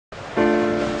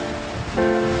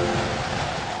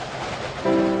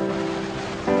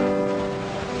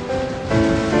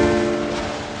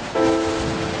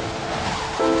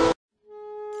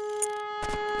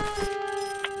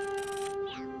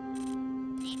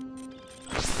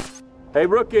Hey,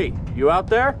 rookie, you out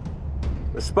there?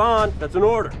 Respond, that's an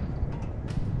order.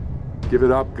 Give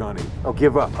it up, Gunny. Oh,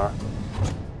 give up, huh?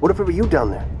 What if it were you down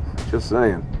there? Just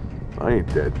saying. I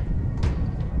ain't dead.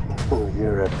 Oh,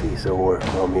 you're a piece of work,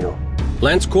 Romeo.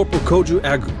 Lance Corporal Koju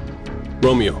Agu.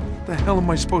 Romeo. What the hell am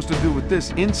I supposed to do with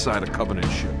this inside a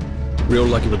Covenant ship? Real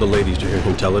lucky with the ladies to hear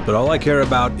him tell it, but all I care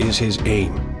about is his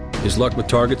aim. His luck with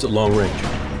targets at long range.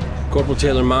 Corporal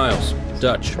Taylor Miles,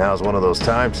 Dutch. Now's one of those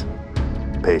times.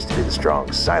 Pays to be the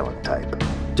strong, silent type.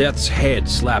 Death's head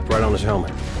slapped right on his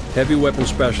helmet. Heavy weapon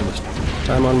specialist.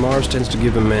 Time on Mars tends to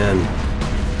give a man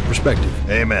perspective.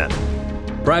 Amen.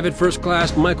 Private First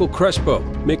Class Michael Crespo,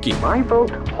 Mickey. My vote,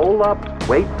 hold up,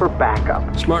 wait for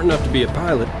backup. Smart enough to be a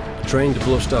pilot, trained to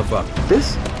blow stuff up.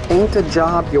 This ain't a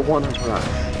job you want to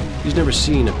rush. He's never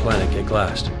seen a planet get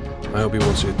glassed. I hope he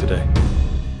won't see it today.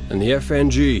 And the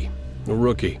FNG, a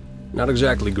rookie. Not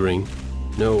exactly green.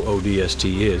 No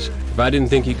ODST is. If I didn't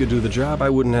think he could do the job, I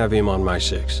wouldn't have him on my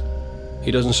 6. He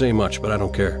doesn't say much, but I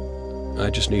don't care. I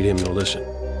just need him to listen.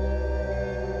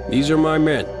 These are my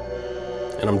men,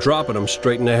 and I'm dropping them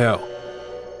straight into hell.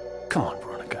 Come on,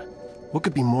 Veronica. What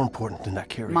could be more important than that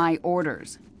carrier? My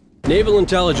orders. Naval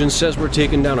intelligence says we're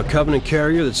taking down a Covenant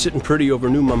carrier that's sitting pretty over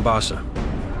New Mombasa.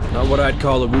 Not what I'd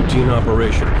call a routine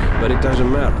operation, but it doesn't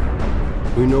matter.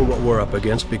 We know what we're up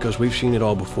against because we've seen it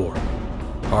all before.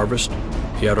 Harvest,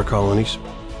 the outer colonies,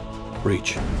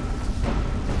 Reach.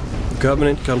 The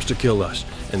Covenant comes to kill us,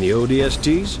 and the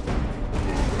ODSTs,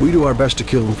 we do our best to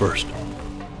kill them first.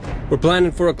 We're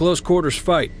planning for a close quarters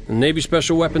fight, and Navy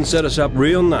Special Weapons set us up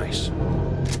real nice.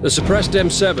 The suppressed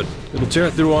M7, it'll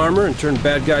tear through armor and turn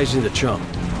bad guys into chump.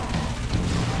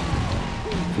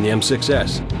 And the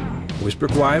M6S, whisper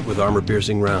quiet with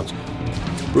armor-piercing rounds.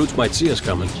 Brutes might see us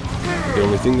coming. The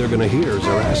only thing they're gonna hear is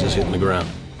our asses hitting the ground.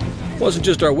 Wasn't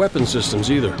just our weapon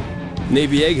systems either.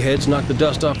 Navy eggheads knocked the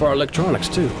dust off our electronics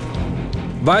too.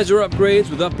 Visor upgrades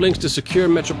with uplinks to secure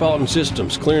metropolitan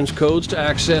systems, clearance codes to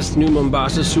access New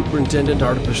Mombasa's Superintendent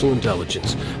Artificial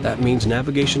Intelligence. That means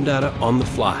navigation data on the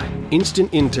fly.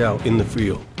 Instant intel in the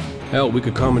field. Hell, we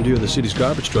could commandeer the city's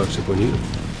garbage trucks if we need them.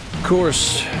 Of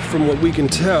course, from what we can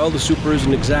tell, the Super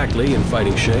isn't exactly in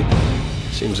fighting shape.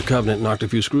 Seems the Covenant knocked a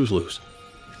few screws loose.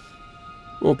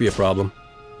 Won't be a problem.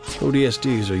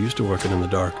 ODSTs are used to working in the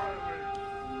dark.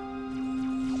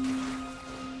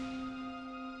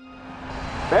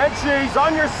 Banshees,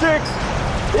 on your 6!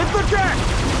 Hit the deck!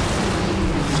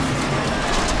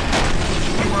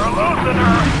 We're losing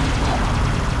her!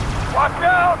 Watch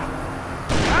out!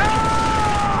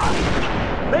 Ah!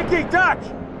 Mickey, Dutch!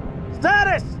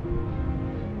 Status!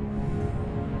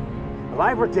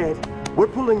 Alive or dead, we're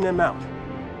pulling them out.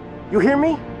 You hear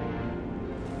me?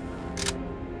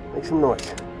 Make some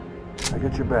noise. I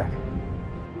got your back.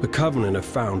 The Covenant have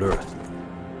found Earth.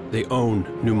 They own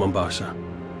New Mombasa.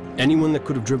 Anyone that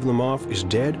could have driven them off is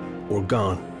dead or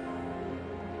gone.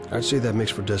 I'd say that makes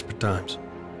for desperate times.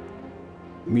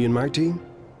 Me and my team?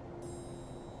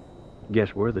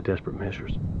 Guess we're the desperate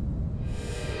measures.